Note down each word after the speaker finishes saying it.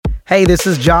Hey, this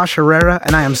is Josh Herrera,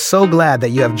 and I am so glad that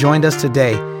you have joined us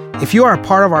today. If you are a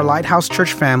part of our Lighthouse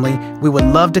Church family, we would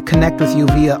love to connect with you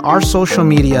via our social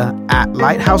media at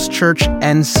Lighthouse Church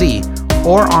NC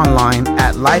or online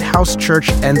at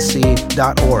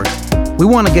lighthousechurchnc.org. We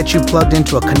want to get you plugged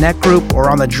into a connect group or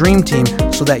on the dream team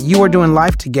so that you are doing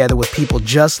life together with people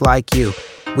just like you.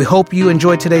 We hope you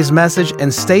enjoyed today's message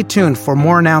and stay tuned for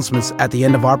more announcements at the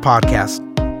end of our podcast.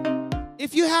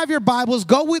 If you have your Bibles,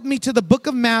 go with me to the book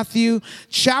of Matthew,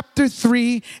 chapter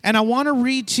 3, and I want to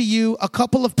read to you a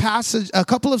couple of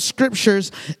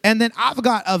scriptures, and then I've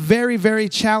got a very, very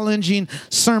challenging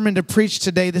sermon to preach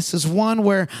today. This is one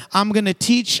where I'm going to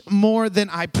teach more than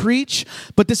I preach,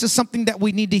 but this is something that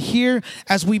we need to hear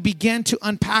as we begin to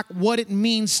unpack what it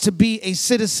means to be a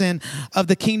citizen of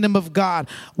the kingdom of God.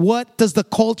 What does the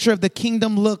culture of the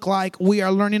kingdom look like? We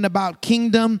are learning about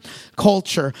kingdom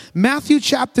culture. Matthew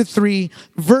chapter 3.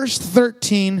 Verse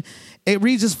 13, it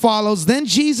reads as follows. Then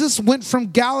Jesus went from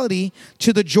Galilee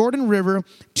to the Jordan River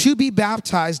to be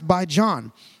baptized by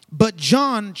John. But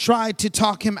John tried to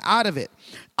talk him out of it.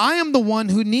 I am the one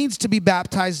who needs to be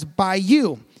baptized by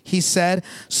you, he said.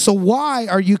 So why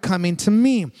are you coming to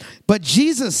me? But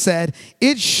Jesus said,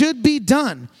 it should be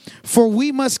done, for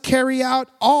we must carry out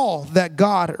all that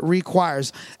God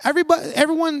requires.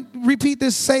 Everyone repeat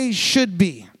this, say should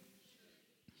be.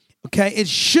 Okay, it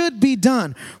should be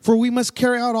done, for we must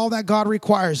carry out all that God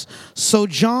requires. So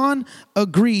John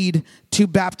agreed to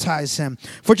baptize him.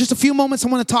 For just a few moments, I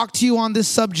want to talk to you on this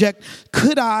subject.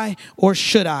 Could I or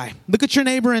should I? Look at your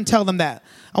neighbor and tell them that.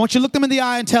 I want you to look them in the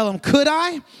eye and tell them, could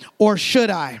I or should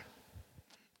I?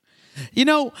 You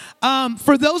know,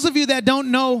 for those of you that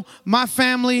don't know my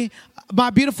family, my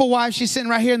beautiful wife, she's sitting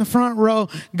right here in the front row.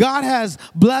 God has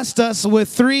blessed us with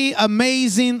 3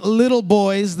 amazing little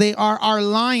boys. They are our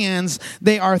lions.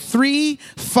 They are 3,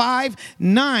 5,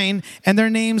 9, and their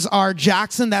names are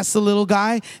Jackson, that's the little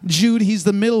guy. Jude, he's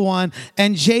the middle one.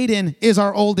 And Jaden is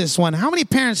our oldest one. How many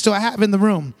parents do I have in the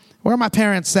room? Where are my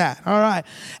parents at? All right.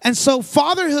 And so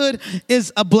fatherhood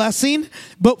is a blessing,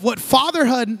 but what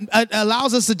fatherhood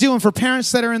allows us to do, and for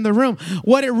parents that are in the room,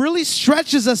 what it really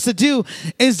stretches us to do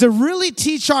is to really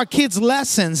teach our kids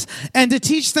lessons and to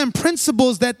teach them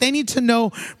principles that they need to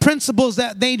know, principles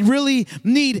that they really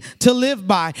need to live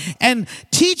by. And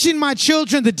teaching my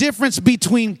children the difference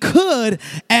between could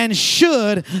and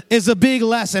should is a big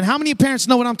lesson. How many parents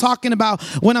know what I'm talking about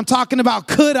when I'm talking about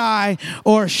could I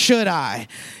or should I?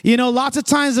 You know, lots of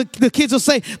times the kids will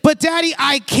say, but Daddy,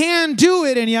 I can do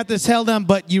it. And you have to tell them,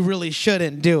 but you really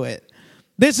shouldn't do it.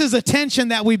 This is a tension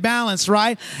that we balance,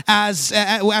 right,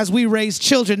 as we raise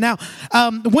children. Now,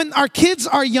 when our kids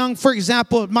are young, for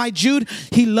example, my Jude,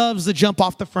 he loves to jump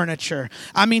off the furniture.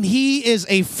 I mean, he is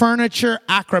a furniture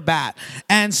acrobat.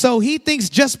 And so he thinks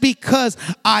just because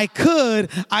I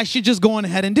could, I should just go on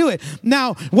ahead and do it.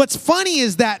 Now, what's funny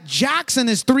is that Jackson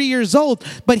is 3 years old,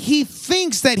 but he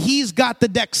thinks that he's got the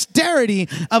dexterity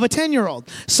of a 10-year-old.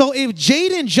 So if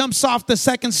Jaden jumps off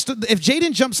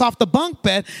the bunk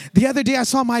bed, the other day I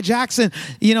saw my Jackson,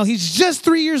 you know, he's just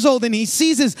 3 years old and he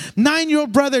sees his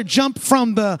 9-year-old brother jump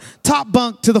from the top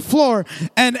bunk to the floor.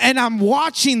 And I'm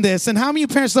watching this. And how many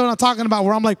parents know what I'm talking about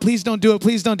where I'm like, please don't do it.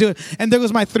 Please don't do it. And there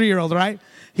goes my 3-year-old, right?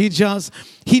 He jumps,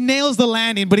 he nails the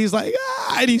landing, but he's like,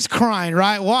 and he's crying,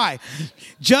 right? Why?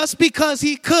 Just because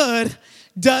he could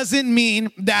doesn't mean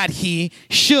that he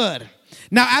should.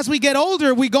 Now, as we get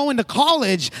older, we go into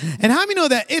college. And how many know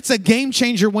that it's a game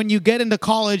changer when you get into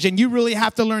college and you really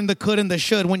have to learn the could and the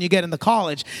should when you get into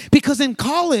college? Because in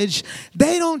college,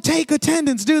 they don't take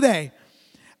attendance, do they?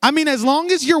 I mean, as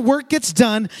long as your work gets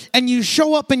done and you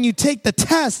show up and you take the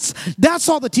tests, that's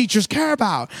all the teachers care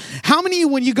about. How many of you,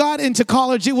 when you got into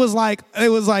college, it was like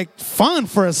fun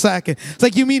for a second? It's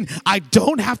like, you mean I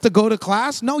don't have to go to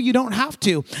class? No, you don't have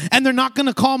to. And they're not going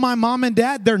to call my mom and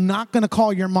dad. They're not going to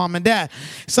call your mom and dad.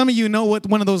 Some of you know what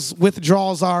one of those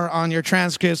withdrawals are on your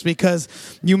transcripts because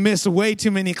you missed way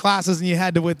too many classes and you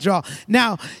had to withdraw.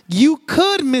 Now, you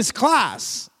could miss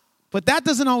class, but that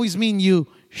doesn't always mean you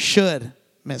should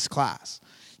miss class.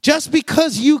 Just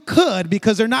because you could,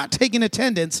 because they're not taking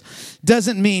attendance,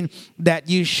 doesn't mean that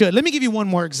you should. Let me give you one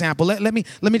more example. Let me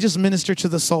just minister to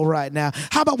the soul right now.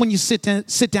 How about when you sit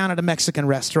down at a Mexican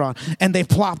restaurant and they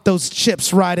plop those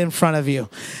chips right in front of you?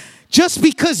 Just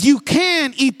because you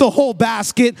can eat the whole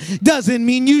basket doesn't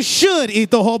mean you should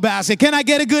eat the whole basket. Can I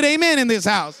get a good amen in this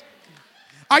house?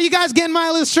 Are you guys getting my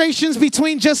illustrations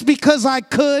between just because I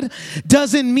could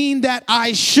doesn't mean that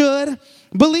I should?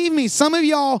 Believe me, some of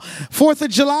y'all, 4th of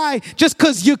July, just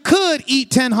because you could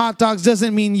eat 10 hot dogs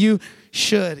doesn't mean you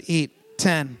should eat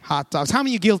 10 hot dogs. How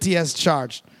many are guilty as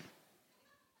charged?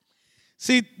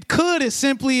 See, could is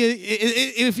simply,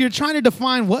 if you're trying to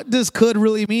define what does could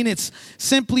really mean, it's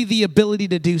simply the ability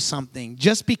to do something.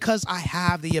 Just because I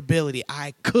have the ability,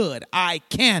 I could, I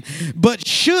can. But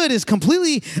should is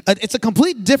it's a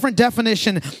complete different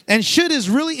definition. And should is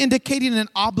really indicating an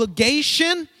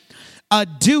obligation, a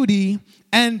duty,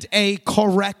 and a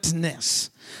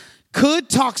correctness. Could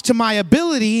talks to my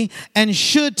ability, and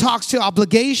should talks to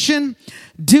obligation,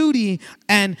 duty,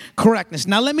 and correctness.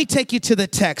 Now let me take you to the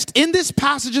text. In this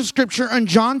passage of scripture in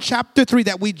John chapter 3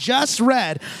 that we just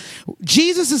read,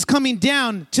 Jesus is coming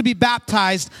down to be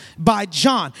baptized by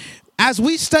John. As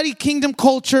we study kingdom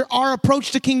culture, our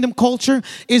approach to kingdom culture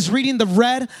is reading the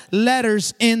red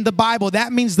letters in the Bible.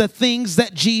 That means the things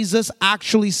that Jesus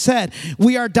actually said.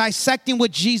 We are dissecting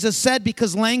what Jesus said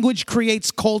because language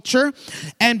creates culture.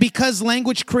 And because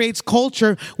language creates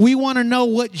culture, we want to know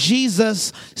what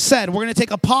Jesus said. We're going to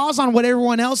take a pause on what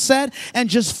everyone else said and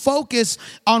just focus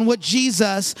on what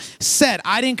Jesus said.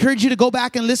 I'd encourage you to go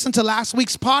back and listen to last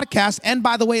week's podcast. And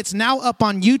by the way, it's now up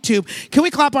on YouTube. Can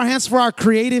we clap our hands for our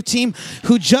creative team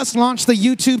who just launched the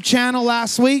YouTube channel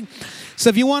last week? So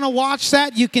if you want to watch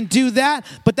that, you can do that,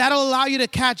 but that'll allow you to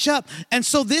catch up. And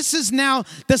so this is now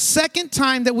the second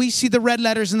time that we see the red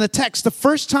letters in the text. The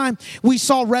first time we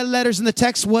saw red letters in the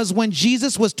text was when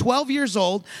Jesus was 12 years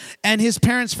old and his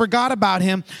parents forgot about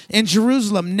him in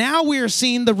Jerusalem. Now we are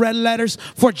seeing the red letters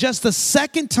for just the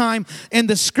second time in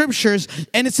the scriptures,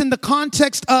 and it's in the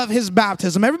context of his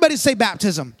baptism. Everybody say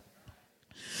baptism.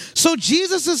 So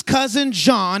Jesus' cousin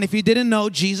John, if you didn't know,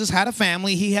 Jesus had a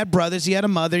family. He had brothers, he had a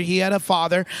mother, he had a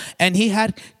father, and he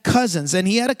had cousins. And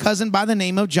he had a cousin by the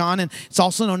name of John, and it's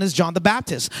also known as John the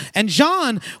Baptist. And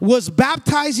John was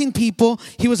baptizing people.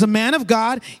 He was a man of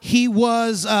God. He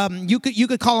was, you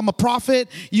could call him a prophet.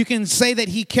 You can say that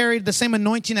he carried the same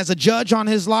anointing as a judge on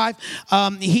his life.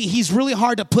 He's really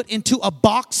hard to put into a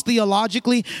box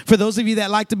theologically, for those of you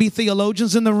that like to be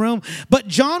theologians in the room. But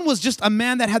John was just a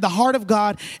man that had the heart of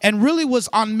God and really was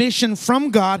on mission from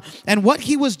God. And what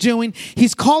he was doing,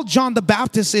 he's called John the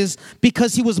Baptist, is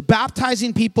because he was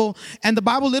baptizing people. And the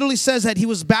Bible literally says that he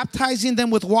was baptizing them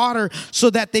with water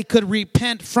so that they could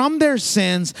repent from their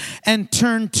sins and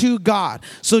turn to God.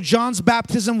 So John's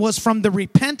baptism was from the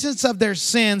repentance of their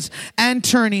sins and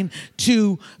turning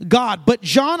to God. But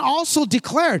John also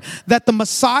declared that the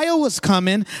Messiah was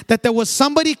coming, that there was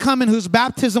somebody coming whose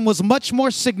baptism was much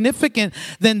more significant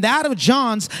than that of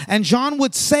John's. And John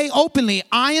would say openly,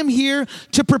 I am here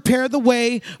to prepare the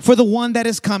way for the one that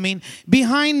is coming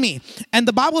behind me. And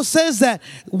the Bible says that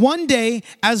one day,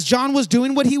 as John was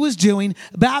doing what he was doing,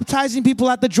 baptizing people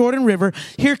at the Jordan River,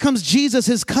 here comes Jesus,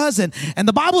 his cousin. And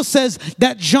the Bible says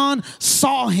that John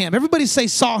saw him. Everybody say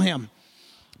saw him.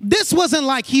 This wasn't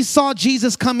like he saw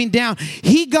Jesus coming down.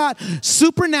 He got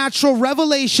supernatural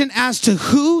revelation as to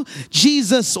who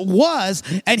Jesus was,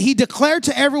 and he declared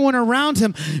to everyone around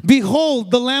him,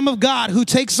 behold, the Lamb of God who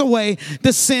takes away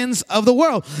the sins of the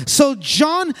world. So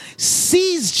John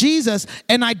sees Jesus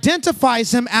and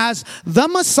identifies him as the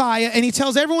Messiah, and he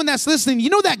tells everyone that's listening,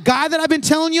 you know that guy that I've been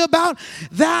telling you about?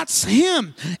 That's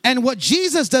him. And what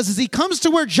Jesus does is he comes to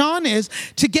where John is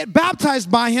to get baptized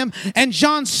by him, and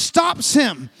John stops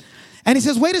him. And he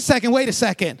says, wait a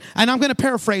second. And I'm going to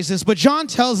paraphrase this, but John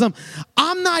tells him,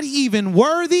 I'm not even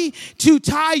worthy to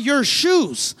tie your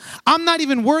shoes. I'm not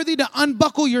even worthy to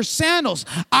unbuckle your sandals.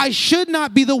 I should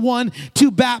not be the one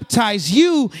to baptize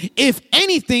you. If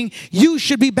anything, you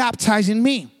should be baptizing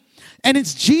me. And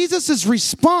it's Jesus'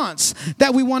 response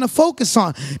that we want to focus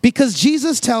on, because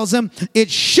Jesus tells him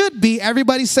it should be,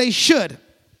 everybody say should.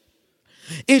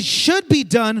 It should be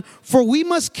done, for we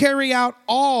must carry out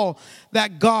all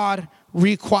that God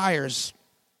requires.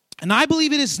 And I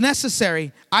believe it is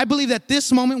necessary. I believe that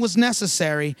this moment was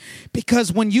necessary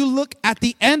because when you look at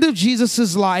the end of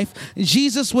Jesus' life,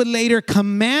 Jesus would later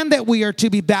command that we are to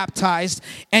be baptized.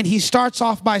 And he starts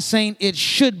off by saying it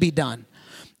should be done.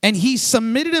 And he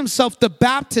submitted himself to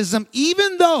baptism,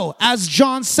 even though, as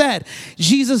John said,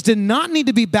 Jesus did not need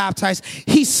to be baptized.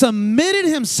 He submitted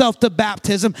himself to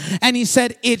baptism, and he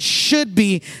said it should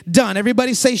be done.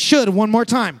 Everybody say should one more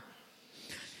time.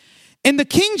 In the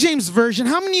King James Version,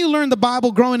 how many of you learned the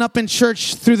Bible growing up in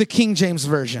church through the King James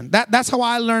Version? That's how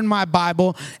I learned my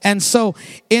Bible. And so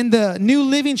in the New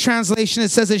Living Translation, it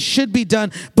says it should be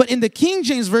done. But in the King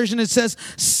James Version, it says,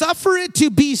 suffer it to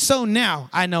be so now.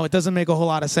 I know it doesn't make a whole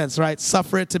lot of sense, right?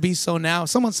 Suffer it to be so now. If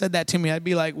someone said that to me, I'd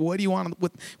be like, what do you want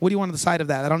on the side of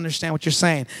that? I don't understand what you're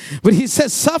saying. But he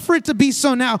says, suffer it to be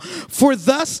so now, for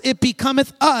thus it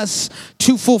becometh us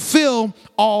to fulfill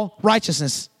all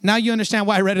righteousness. Now you understand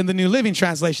why I read in the New Living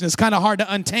Translation. It's kind of hard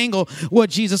to untangle what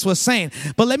Jesus was saying.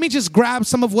 But let me just grab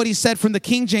some of what he said from the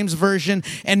King James Version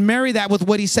and marry that with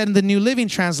what he said in the New Living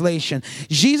Translation.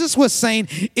 Jesus was saying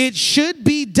it should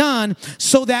be done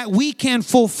so that we can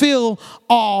fulfill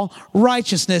all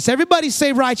righteousness. Everybody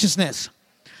say righteousness.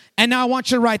 And now I want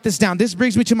you to write this down. This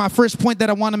brings me to my first point that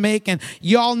I want to make. And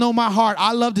you all know my heart.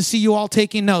 I love to see you all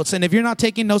taking notes. And if you're not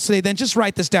taking notes today, then just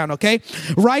write this down, okay?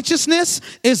 Righteousness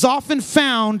is often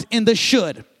found in the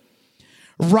should.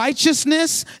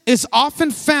 Righteousness is often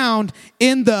found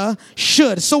in the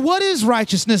should. So what is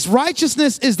righteousness?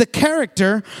 Righteousness is the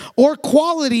character or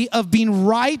quality of being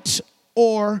right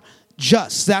or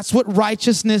just. That's what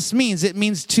righteousness means. It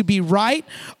means to be right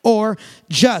or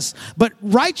just. But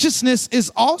righteousness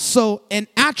is also an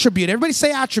attribute. Everybody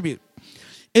say attribute.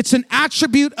 It's an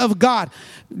attribute of God.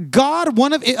 God,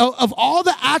 one of all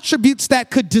the attributes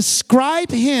that could describe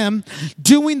him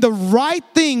doing the right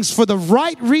things for the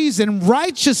right reason,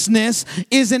 righteousness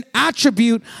is an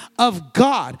attribute of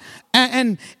God.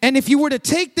 And if you were to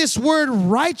take this word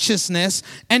righteousness,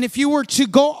 and if you were to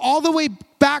go all the way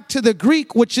back to the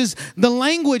Greek, which is the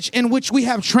language in which we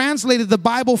have translated the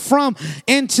Bible from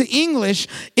into English,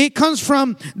 it comes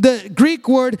from the Greek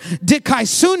word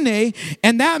dikaisune,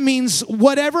 and that means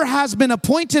whatever has been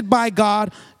appointed by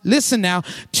God, listen now,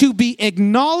 to be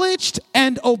acknowledged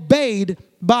and obeyed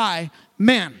by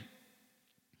man.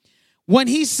 When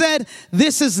he said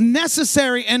this is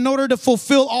necessary in order to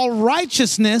fulfill all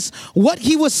righteousness, what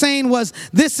he was saying was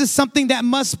this is something that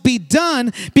must be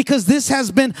done because this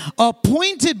has been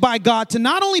appointed by God to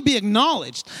not only be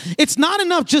acknowledged. It's not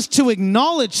enough just to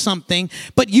acknowledge something,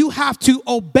 but you have to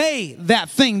obey that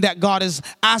thing that God is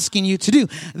asking you to do.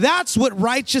 That's what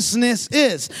righteousness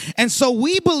is. And so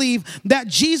we believe that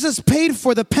Jesus paid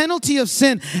for the penalty of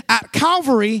sin at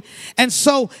Calvary. And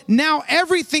so now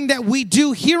everything that we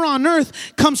do here on earth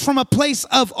comes from a place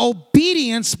of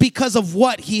obedience because of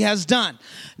what he has done,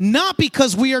 not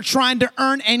because we are trying to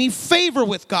earn any favor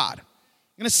with God.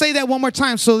 I'm going to say that one more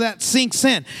time so that sinks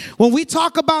in. When we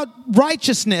talk about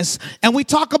righteousness and we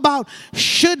talk about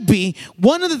should be,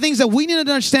 one of the things that we need to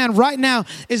understand right now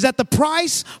is that the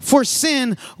price for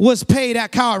sin was paid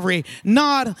at Calvary.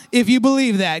 Not if you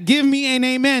believe that. Give me an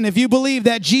amen if you believe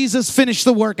that Jesus finished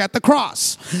the work at the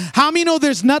cross. How many know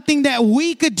there's nothing that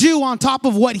we could do on top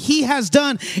of what he has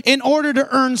done in order to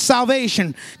earn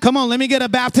salvation? Come on, let me get a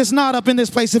Baptist nod up in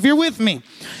this place if you're with me.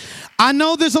 I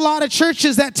know there's a lot of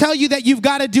churches that tell you that you've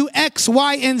got to do X,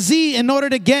 Y, and Z in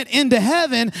order to get into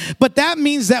heaven, but that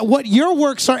means that what your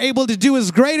works are able to do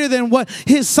is greater than what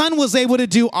his son was able to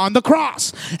do on the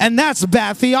cross. And that's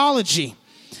bad theology.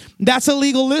 That's a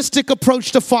legalistic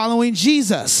approach to following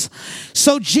Jesus.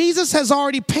 So Jesus has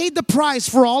already paid the price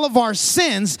for all of our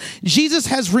sins. Jesus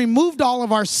has removed all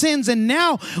of our sins. And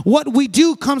now what we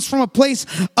do comes from a place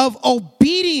of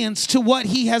obedience to what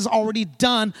he has already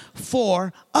done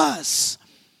for us.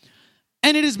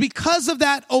 And it is because of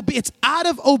that, it's out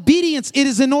of obedience. It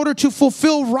is in order to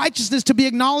fulfill righteousness, to be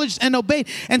acknowledged and obeyed.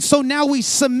 And so now we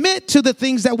submit to the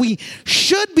things that we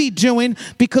should be doing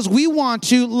because we want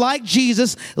to, like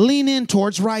Jesus, lean in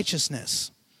towards righteousness.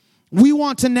 We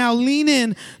want to now lean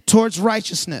in towards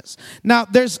righteousness. Now,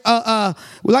 there's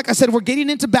like I said, we're getting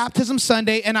into Baptism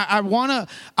Sunday, and I wanna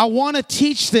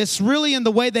teach this really in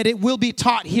the way that it will be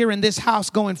taught here in this house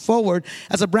going forward.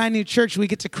 As a brand new church, we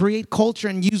get to create culture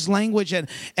and use language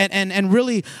and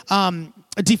really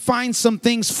define some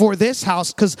things for this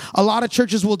house, because a lot of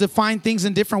churches will define things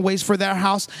in different ways for their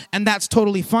house, and that's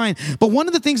totally fine. But one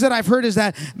of the things that I've heard is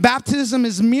that baptism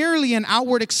is merely an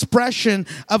outward expression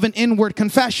of an inward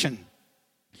confession.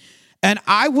 And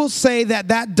I will say that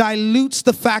that dilutes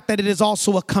the fact that it is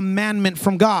also a commandment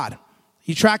from God.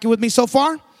 You tracking with me so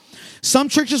far? Some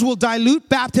churches will dilute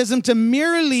baptism to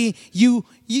merely you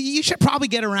should probably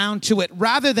get around to it,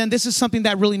 rather than this is something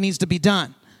that really needs to be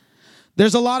done.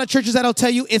 There's a lot of churches that'll tell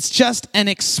you it's just an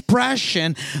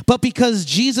expression, but because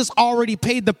Jesus already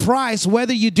paid the price,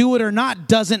 whether you do it or not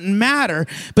doesn't matter.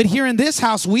 But here in this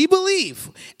house, we believe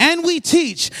and we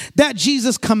teach that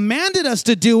Jesus commanded us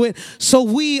to do it, so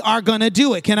we are going to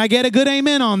do it. Can I get a good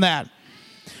amen on that?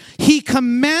 He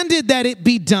commanded that it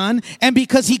be done, and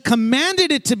because he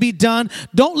commanded it to be done,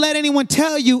 don't let anyone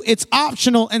tell you it's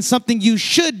optional and something you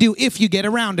should do if you get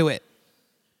around to it.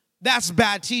 That's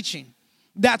bad teaching.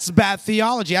 That's bad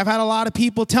theology. I've had a lot of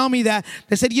people tell me that.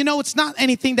 They said, it's not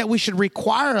anything that we should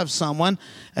require of someone.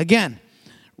 Again,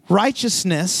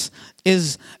 righteousness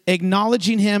is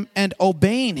acknowledging him and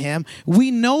obeying him.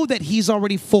 We know that he's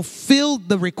already fulfilled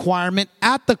the requirement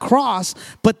at the cross,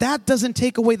 but that doesn't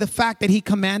take away the fact that he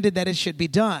commanded that it should be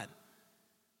done.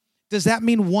 Does that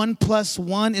mean 1 +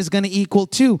 1 is going to equal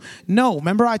 2? No.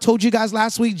 Remember I told you guys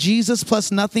last week, Jesus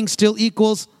plus nothing still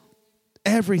equals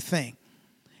everything.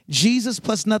 Jesus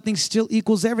plus nothing still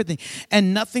equals everything.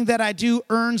 And nothing that I do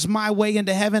earns my way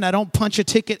into heaven. I don't punch a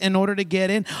ticket in order to get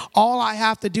in. All I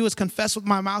have to do is confess with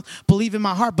my mouth, believe in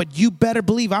my heart. But you better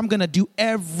believe I'm going to do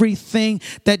everything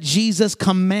that Jesus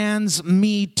commands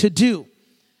me to do.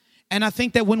 And I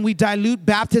think that when we dilute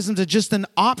baptism to just an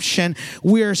option,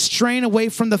 we're straying away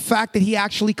from the fact that he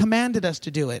actually commanded us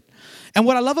to do it. And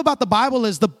what I love about the Bible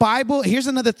is here's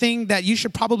another thing that you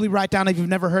should probably write down if you've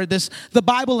never heard this. The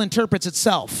Bible interprets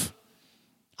itself.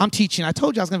 I'm teaching. I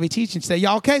told you I was going to be teaching today.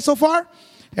 Y'all okay so far?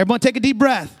 Everyone take a deep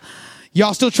breath.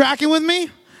 Y'all still tracking with me?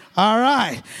 All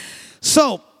right.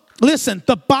 So, listen,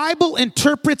 the Bible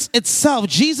interprets itself.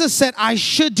 Jesus said, I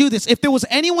should do this. If there was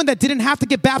anyone that didn't have to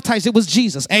get baptized, it was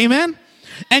Jesus. Amen?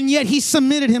 And yet he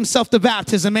submitted himself to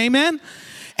baptism. Amen?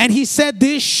 And he said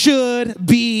this should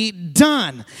be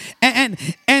done.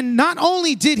 And not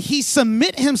only did he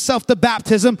submit himself to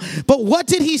baptism, but what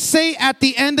did he say at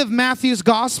the end of Matthew's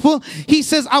gospel? He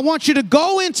says, I want you to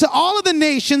go into all of the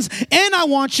nations and I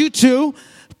want you to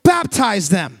baptize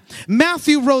them.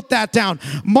 Matthew wrote that down.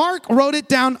 Mark wrote it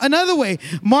down another way.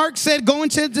 Mark said, go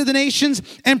into the nations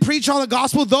and preach all the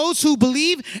gospel. Those who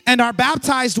believe and are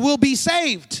baptized will be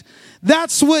saved.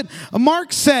 That's what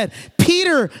Mark said.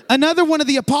 Peter, another one of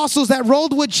the apostles that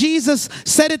rolled with Jesus,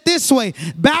 said it this way: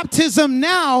 baptism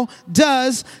now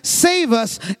does save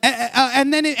us.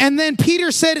 And then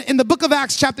Peter said in the book of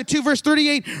Acts chapter 2 verse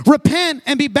 38, repent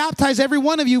and be baptized every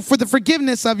one of you for the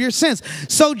forgiveness of your sins.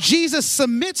 So Jesus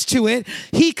submits to it,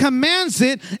 he commands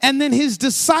it, and then his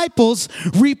disciples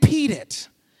repeat it.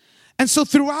 And so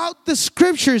throughout the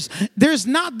scriptures, there's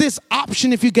not this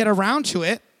option if you get around to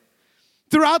it.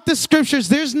 Throughout the scriptures,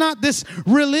 there's not this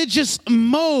religious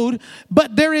mode,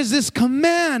 but there is this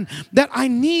command that I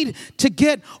need to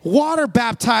get water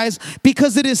baptized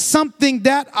because it is something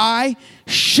that I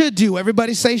should do.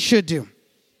 Everybody say should do.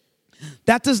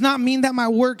 That does not mean that my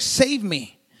works save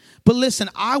me. But listen,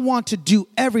 I want to do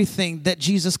everything that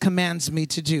Jesus commands me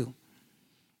to do.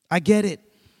 I get it.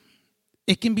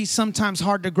 It can be sometimes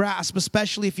hard to grasp,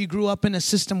 especially if you grew up in a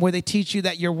system where they teach you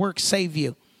that your works save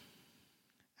you.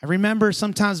 I remember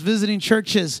sometimes visiting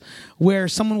churches where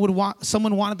someone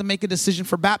wanted to make a decision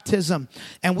for baptism,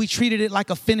 and we treated it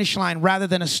like a finish line rather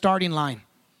than a starting line.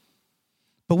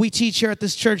 But we teach here at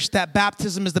this church that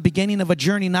baptism is the beginning of a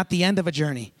journey, not the end of a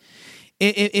journey.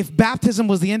 If baptism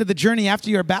was the end of the journey after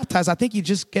you're baptized, I think you'd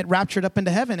just get raptured up into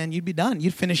heaven and you'd be done.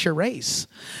 You'd finish your race.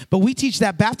 But we teach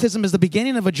that baptism is the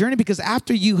beginning of a journey because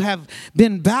after you have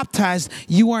been baptized,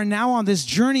 you are now on this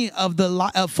journey of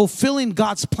fulfilling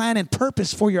God's plan and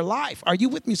purpose for your life. Are you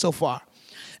with me so far?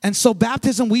 And so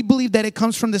baptism, we believe that it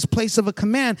comes from this place of a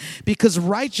command because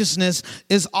righteousness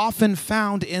is often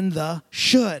found in the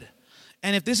should.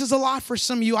 And if this is a lot for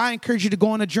some of you, I encourage you to go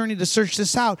on a journey to search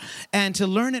this out and to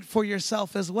learn it for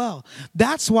yourself as well.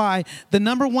 That's why the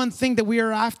number one thing that we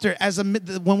are after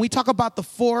when we talk about the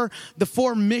four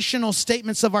missional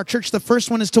statements of our church, the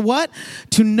first one is to what?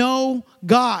 To know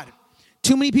God.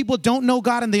 Too many people don't know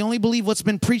God and they only believe what's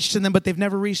been preached to them, but they've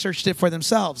never researched it for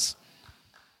themselves.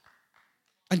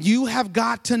 And you have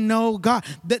got to know God.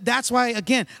 That's why,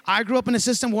 again, I grew up in a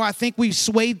system where I think we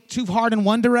swayed too hard in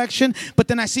one direction, but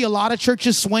then I see a lot of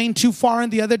churches swaying too far in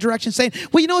the other direction, saying,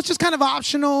 well, it's just kind of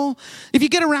optional. If you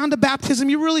get around to baptism,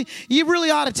 you really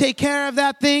ought to take care of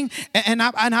that thing. And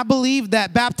I believe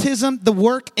that baptism, the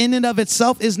work in and of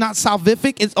itself, is not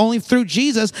salvific. It's only through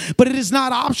Jesus, but it is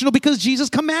not optional because Jesus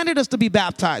commanded us to be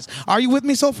baptized. Are you with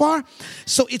me so far?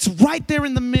 So it's right there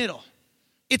in the middle.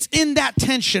 It's in that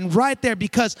tension right there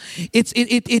because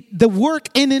the work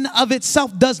in and of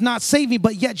itself does not save me,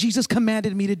 but yet Jesus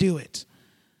commanded me to do it.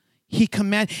 He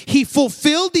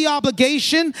fulfilled the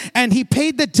obligation and he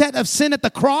paid the debt of sin at the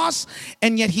cross,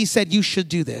 and yet he said, you should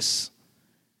do this.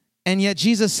 And yet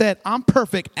Jesus said, I'm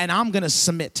perfect and I'm going to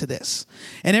submit to this.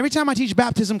 And every time I teach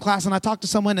baptism class and I talk to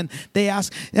someone and they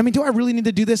ask, do I really need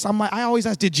to do this? I always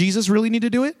ask, did Jesus really need to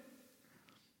do it?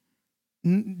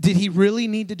 Did he really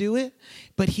need to do it?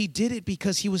 But he did it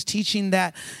because he was teaching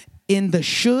that in the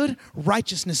should,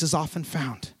 righteousness is often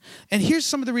found. And here's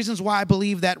some of the reasons why I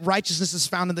believe that righteousness is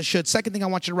found in the should. Second thing I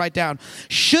want you to write down.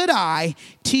 Should I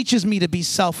teaches me to be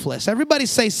selfless. Everybody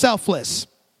say selfless.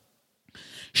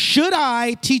 Should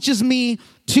I teaches me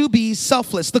to be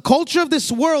selfless. The culture of this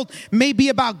world may be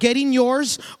about getting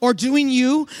yours or doing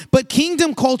you, but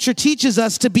kingdom culture teaches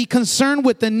us to be concerned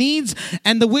with the needs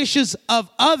and the wishes of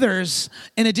others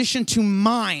in addition to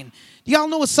mine. Do y'all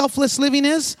know what selfless living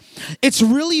is? It's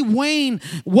really weighing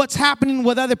what's happening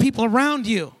with other people around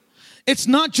you. It's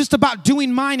not just about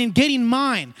doing mine and getting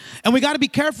mine. And we got to be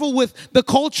careful with the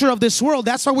culture of this world.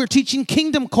 That's why we're teaching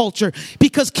kingdom culture,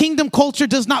 because kingdom culture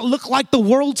does not look like the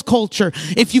world's culture.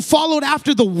 If you followed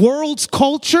after the world's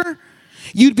culture,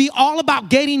 you'd be all about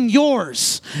getting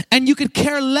yours, and you could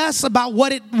care less about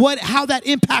how that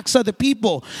impacts other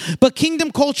people. But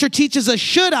kingdom culture teaches us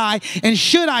should I, and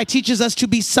should I teaches us to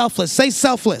be selfless. Say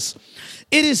selfless.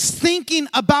 It is thinking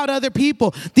about other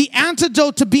people. The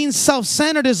antidote to being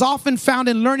self-centered is often found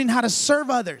in learning how to serve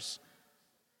others.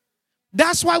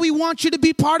 That's why we want you to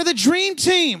be part of the dream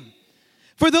team.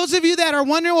 For those of you that are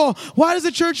wondering, well, why does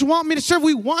the church want me to serve?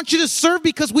 We want you to serve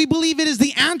because we believe it is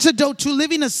the antidote to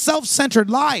living a self-centered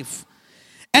life.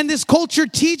 And this culture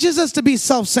teaches us to be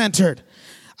self-centered.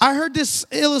 I heard this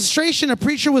illustration, a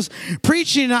preacher was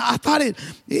preaching, and I thought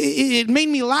it made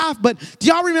me laugh. But do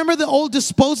y'all remember the old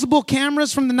disposable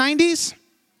cameras from the 90s?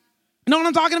 You know what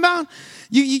I'm talking about?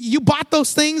 You bought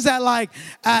those things at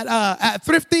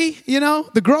Thrifty,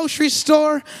 the grocery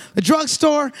store, the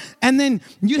drugstore, and then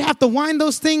you'd have to wind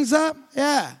those things up.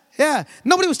 Yeah.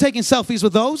 Nobody was taking selfies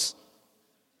with those.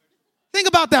 Think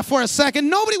about that for a second.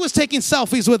 Nobody was taking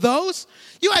selfies with those.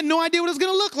 You had no idea what it was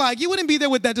going to look like. You wouldn't be there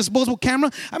with that disposable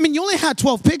camera. I mean, you only had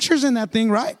 12 pictures in that thing,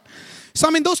 right? So,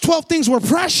 I mean, those 12 things were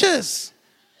precious.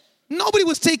 Nobody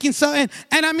was taking selfies.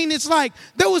 And I mean, it's like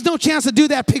there was no chance to do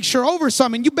that picture over. So, I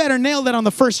mean, you better nail that on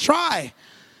the first try.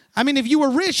 I mean, if you were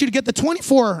rich, you'd get the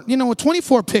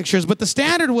 24 pictures, but the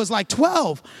standard was like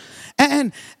 12.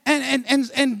 And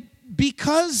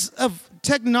because of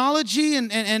technology,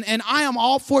 and I am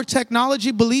all for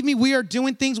technology. Believe me, we are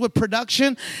doing things with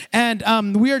production,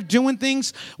 and we are doing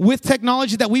things with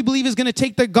technology that we believe is going to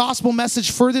take the gospel message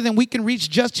further than we can reach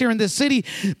just here in this city.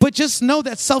 But just know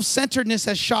that self-centeredness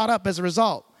has shot up as a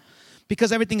result,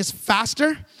 because everything is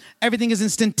faster, everything is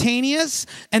instantaneous,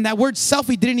 and that word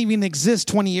selfie didn't even exist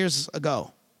 20 years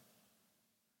ago.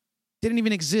 Didn't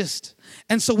even exist.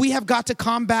 And so we have got to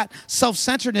combat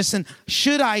self-centeredness. And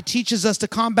should I teaches us to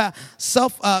combat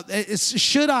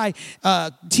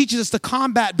teaches us to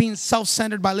combat being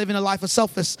self-centered by living a life of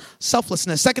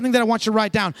selflessness. Second thing that I want you to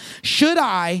write down, should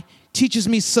I teaches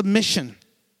me submission.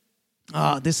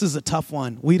 This is a tough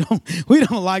one. We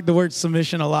don't like the word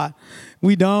submission a lot.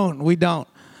 We don't. I'm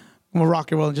gonna rock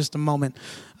your world in just a moment.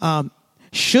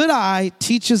 Should I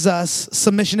teaches us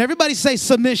submission. Everybody say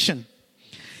submission.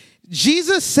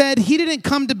 Jesus said he didn't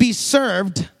come to be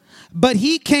served, but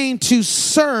he came to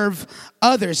serve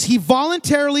others. He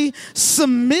voluntarily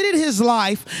submitted his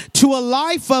life to a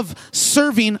life of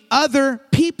serving other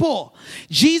people.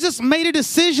 Jesus made a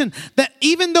decision that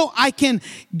even though I can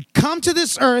come to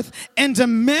this earth and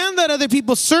demand that other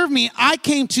people serve me, I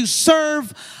came to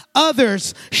serve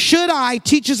others. Should I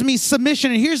teaches me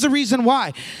submission. And here's the reason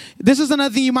why. This is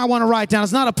another thing you might want to write down.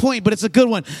 It's not a point, but it's a good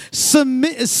one.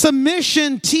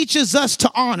 Submission teaches us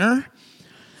to honor.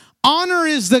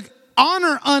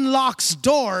 Honor unlocks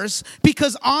doors,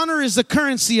 because honor is the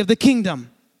currency of the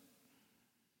kingdom.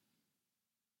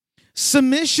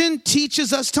 Submission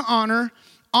teaches us to honor.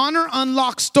 Honor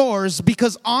unlocks doors,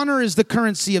 because honor is the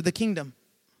currency of the kingdom.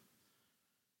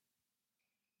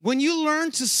 When you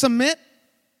learn to submit,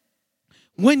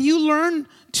 when you learn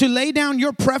to lay down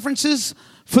your preferences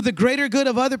for the greater good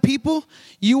of other people,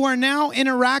 you are now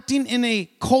interacting in a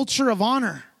culture of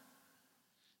honor.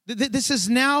 This is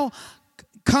now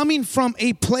coming from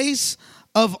a place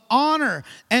of honor.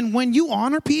 And when you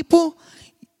honor people,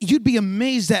 you'd be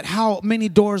amazed at how many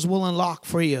doors will unlock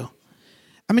for you.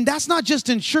 I mean, that's not just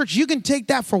in church. You can take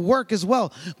that for work as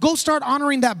well. Go start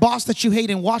honoring that boss that you hate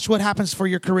and watch what happens for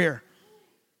your career.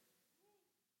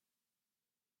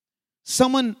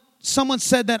 Someone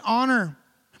said that honor,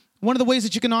 one of the ways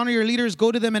that you can honor your leader is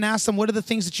go to them and ask them, what are the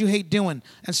things that you hate doing?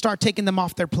 And start taking them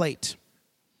off their plate.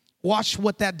 Watch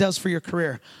what that does for your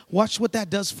career. Watch what that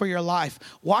does for your life.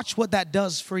 Watch what that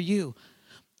does for you.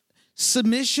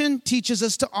 Submission teaches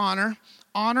us to honor.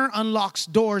 Honor unlocks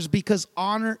doors, because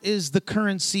honor is the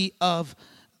currency of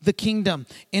the kingdom.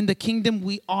 In the kingdom,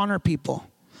 we honor people.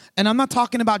 And I'm not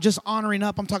talking about just honoring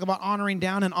up. I'm talking about honoring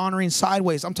down and honoring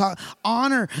sideways.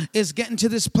 Honor is getting to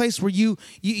this place where you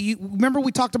remember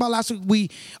we talked about last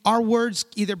week, our words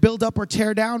either build up or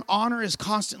tear down. Honor is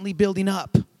constantly building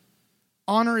up.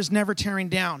 Honor is never tearing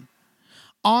down.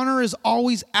 Honor is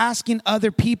always asking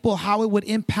other people how it would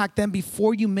impact them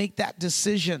before you make that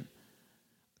decision.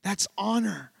 That's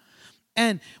honor.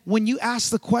 And when you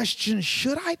ask the question,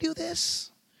 should I do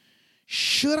this?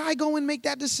 Should I go and make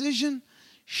that decision?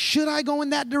 Should I go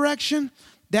in that direction?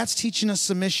 That's teaching us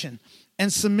submission.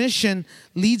 And submission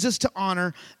leads us to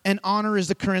honor, and honor is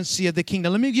the currency of the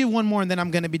kingdom. Let me give you one more, and then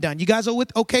I'm going to be done. You guys are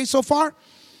okay so far?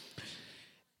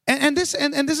 And this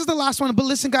is the last one. But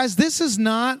listen, guys, this is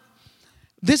not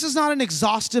an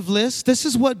exhaustive list. This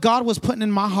is what God was putting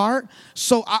in my heart.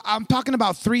 So I'm talking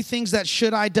about 3 things that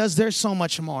should I does. There's so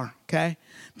much more, okay?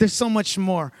 There's so much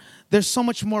more. There's so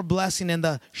much more blessing in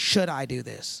the should I do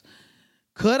this.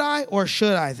 Could I or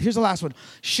should I? Here's the last one.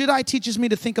 Should I teaches me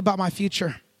to think about my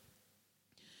future.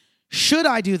 Should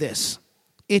I do this?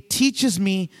 It teaches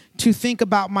me to think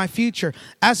about my future.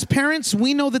 As parents,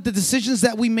 we know that the decisions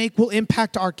that we make will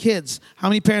impact our kids. How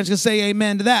many parents can say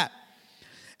amen to that?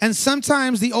 And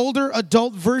sometimes the older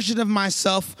adult version of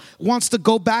myself wants to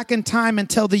go back in time and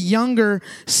tell the younger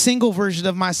single version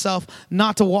of myself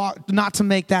not to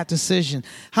make that decision.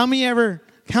 How many of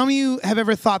you have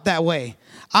ever thought that way?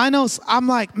 I know, I'm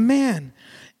like, man,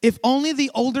 if only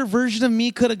the older version of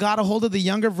me could have got a hold of the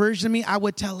younger version of me, I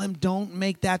would tell him, don't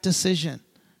make that decision.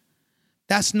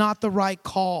 That's not the right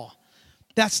call.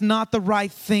 That's not the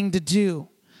right thing to do.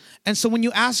 And so when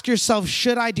you ask yourself,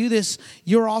 should I do this?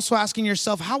 You're also asking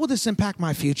yourself, how will this impact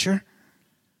my future?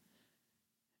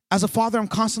 As a father, I'm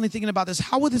constantly thinking about this.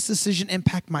 How will this decision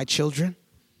impact my children?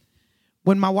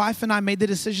 When my wife and I made the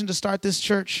decision to start this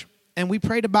church, and we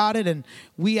prayed about it, and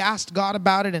we asked God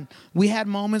about it, and we had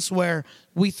moments where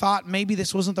we thought maybe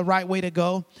this wasn't the right way to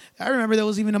go. I remember there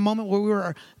was even a moment where we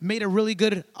were made a really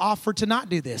good offer to not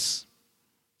do this.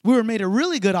 We were made a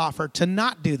really good offer to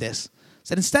not do this.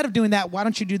 Said, instead of doing that, why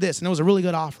don't you do this? And it was a really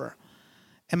good offer.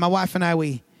 And my wife and I,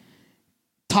 we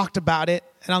talked about it.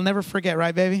 And I'll never forget,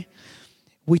 right, baby?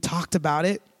 We talked about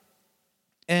it.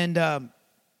 And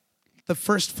the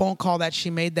first phone call that she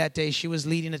made that day, she was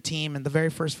leading a team. And the very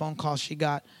first phone call she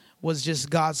got was just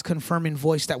God's confirming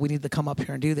voice that we need to come up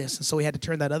here and do this. And so we had to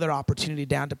turn that other opportunity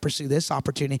down to pursue this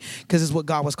opportunity because it's what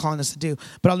God was calling us to do.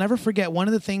 But I'll never forget, one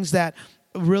of the things that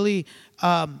really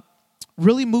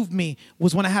moved me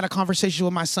was when I had a conversation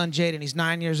with my son, Jaden. He's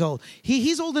 9 years old.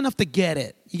 He's old enough to get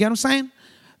it. You get what I'm saying?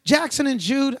 Jackson and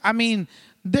Jude, I mean,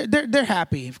 they're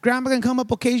happy. If grandma can come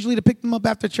up occasionally to pick them up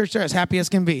after church, they're as happy as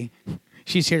can be.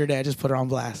 She's here today. I just put her on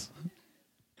blast.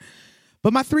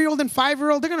 But my 3-year-old and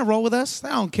 5-year-old, they're going to roll with us. They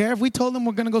don't care. If we told them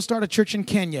we're going to go start a church in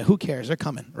Kenya, who cares? They're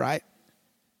coming, right?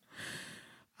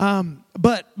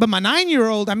 But my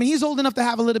 9-year-old, I mean, he's old enough to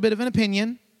have a little bit of an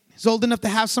opinion. He's old enough to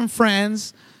have some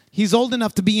friends. He's old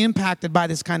enough to be impacted by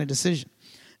this kind of decision.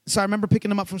 So I remember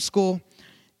picking him up from school,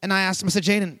 and I asked him, I said,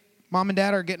 Jaden, Mom and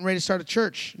Dad are getting ready to start a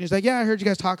church. And he's like, yeah, I heard you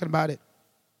guys talking about it.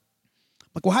 I'm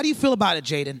like, well, how do you feel about it,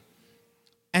 Jaden?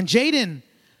 And Jaden,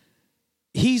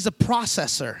 he's a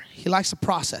processor. He likes to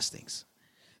process things.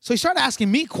 So he started asking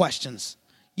me questions.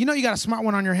 You know you got a smart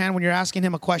one on your hand when you're asking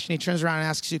him a question. He turns around and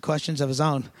asks you questions of his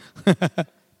own. And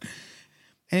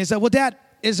he said, well, Dad,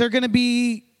 is there going to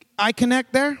be iConnect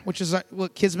there, which is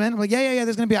what kids meant? I'm like, yeah,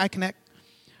 there's going to be iConnect.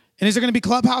 And is there going to be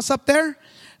Clubhouse up there?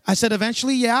 I said,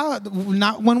 eventually, yeah.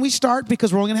 Not when we start,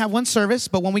 because we're only going to have one service.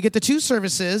 But when we get to 2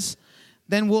 services,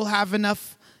 then we'll have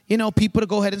enough, people to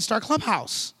go ahead and start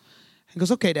Clubhouse. He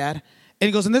goes, okay, Dad. And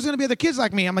he goes, and there's going to be other kids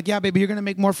like me. I'm like, yeah, baby, you're going to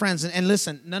make more friends. And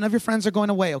listen, none of your friends are going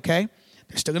away, okay?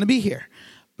 They're still going to be here.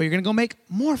 But you're going to go make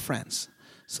more friends.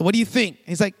 So what do you think?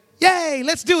 He's like, yay,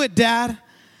 let's do it, Dad.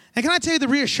 And can I tell you the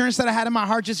reassurance that I had in my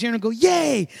heart just hearing him go,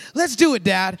 yay, let's do it,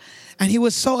 Dad. And he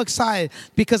was so excited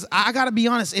because I got to be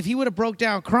honest, if he would have broke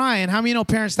down crying, how many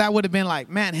parents that would have been like,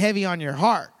 man, heavy on your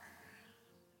heart.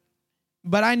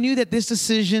 But I knew that this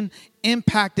decision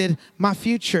impacted my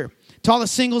future. To all the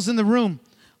singles in the room,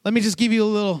 let me just give you a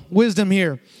little wisdom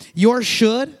here. Your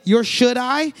should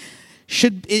I,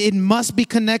 it must be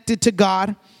connected to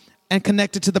God and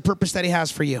connected to the purpose that he has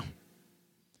for you.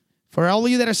 For all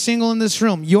of you that are single in this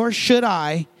room, your should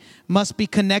I must be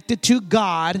connected to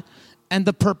God and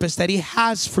the purpose that he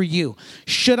has for you.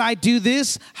 Should I do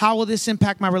this? How will this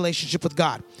impact my relationship with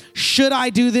God? Should I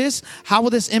do this? How will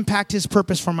this impact his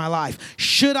purpose for my life?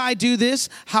 Should I do this?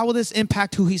 How will this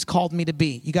impact who he's called me to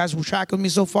be? You guys will track with me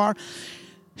so far?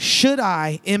 Should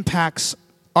I impacts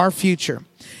our future.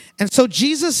 And so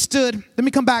Jesus stood, let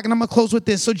me come back and I'm going to close with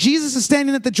this. So Jesus is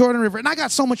standing at the Jordan River. And I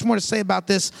got so much more to say about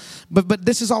this, but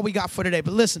this is all we got for today.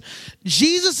 But listen,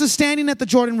 Jesus is standing at the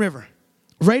Jordan River,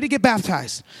 ready to get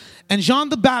baptized. And John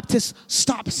the Baptist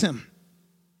stops him.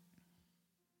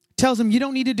 Tells him, you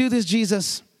don't need to do this,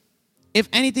 Jesus. If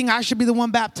anything, I should be the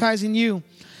one baptizing you.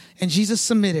 And Jesus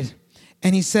submitted.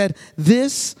 And he said,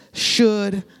 this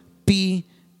should be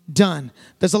done.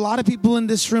 There's a lot of people in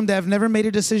this room that have never made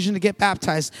a decision to get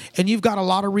baptized, and you've got a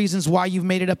lot of reasons why you've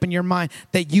made it up in your mind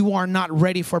that you are not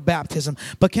ready for baptism.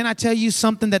 But can I tell you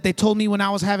something that they told me when I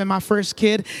was having my first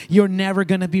kid? You're never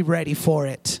going to be ready for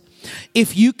it.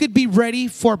 If you could be ready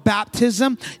for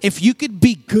baptism, if you could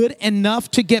be good enough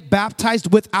to get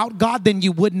baptized without God, then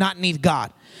you would not need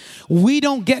God. We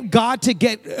don't get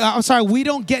we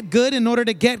don't get good in order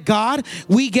to get God.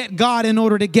 We get God in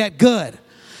order to get good.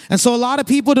 And so a lot of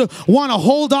people want to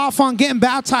hold off on getting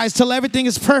baptized till everything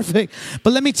is perfect.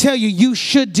 But let me tell you, you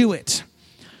should do it.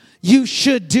 You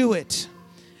should do it.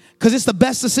 Because it's the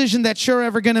best decision that you're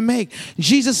ever going to make.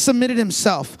 Jesus submitted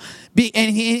himself.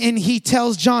 And he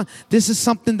tells John, this is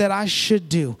something that I should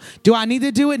do. Do I need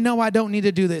to do it? No, I don't need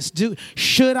to do this.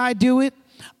 Should I do it?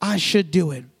 I should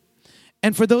do it.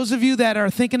 And for those of you that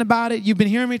are thinking about it, you've been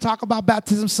hearing me talk about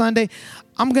Baptism Sunday,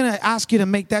 I'm going to ask you to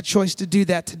make that choice to do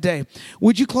that today.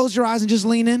 Would you close your eyes and just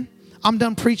lean in? I'm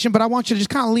done preaching, but I want you to just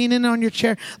kind of lean in on your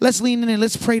chair. Let's lean in and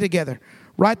let's pray together.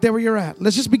 Right there where you're at.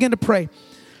 Let's just begin to pray.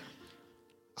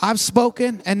 I've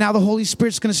spoken, and now the Holy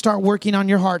Spirit's going to start working on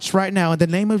your hearts right now. In the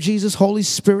name of Jesus, Holy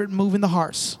Spirit, move in the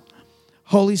hearts.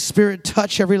 Holy Spirit,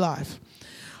 touch every life.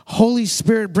 Holy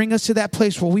Spirit, bring us to that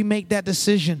place where we make that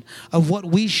decision of what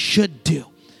we should do.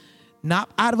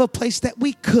 Not out of a place that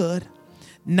we could.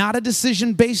 Not a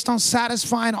decision based on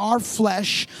satisfying our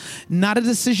flesh. Not a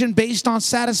decision based on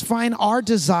satisfying our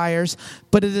desires.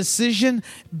 But a decision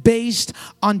based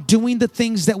on doing the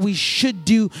things that we should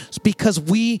do because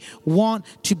we want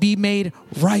to be made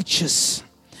righteous.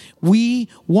 We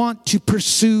want to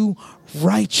pursue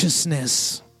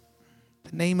righteousness.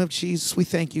 In the name of Jesus, we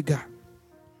thank you, God.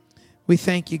 We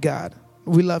thank you, God.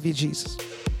 We love you, Jesus.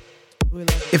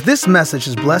 If this message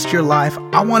has blessed your life,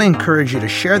 I want to encourage you to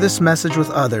share this message with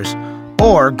others,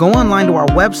 or go online to our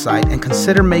website and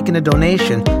consider making a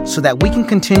donation so that we can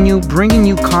continue bringing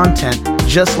you content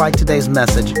just like today's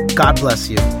message. God bless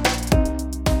you.